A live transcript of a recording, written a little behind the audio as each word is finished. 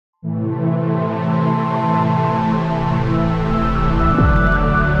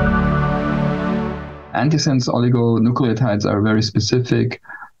antisense oligonucleotides are a very specific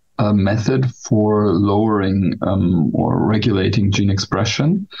method for lowering or regulating gene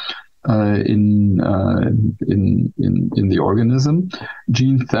expression in the organism.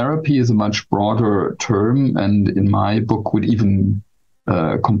 Gene therapy is a much broader term, and in my book would even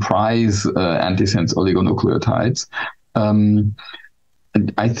comprise antisense oligonucleotides. And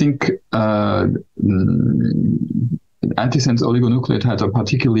I think antisense oligonucleotides are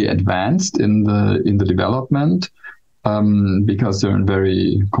particularly advanced in the development because they're in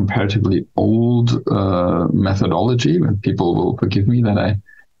very comparatively old methodology. And people will forgive me that I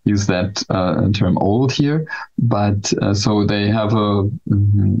use that term "old" here, but so they have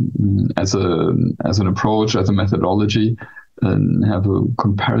as an approach, as a methodology, and have a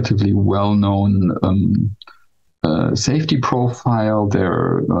comparatively well-known safety profile.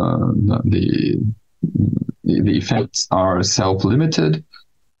 The effects are self-limited,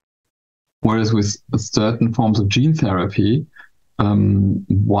 whereas with certain forms of gene therapy,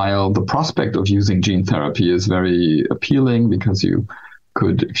 while the prospect of using gene therapy is very appealing because you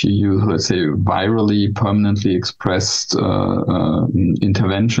could, if you use, let's say, virally permanently expressed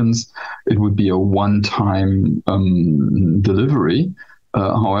interventions, it would be a one-time delivery.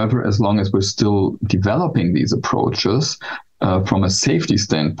 However, as long as we're still developing these approaches, from a safety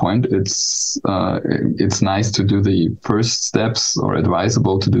standpoint, it's nice to do the first steps, or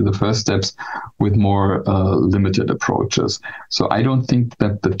advisable to do the first steps, with more limited approaches. So I don't think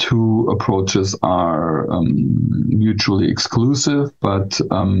that the two approaches are mutually exclusive, but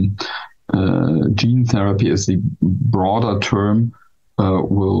gene therapy as the broader term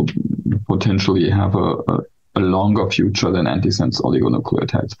will potentially have a longer future than antisense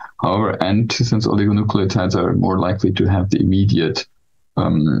oligonucleotides. However, antisense oligonucleotides are more likely to have the immediate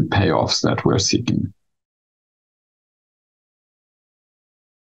payoffs that we're seeking.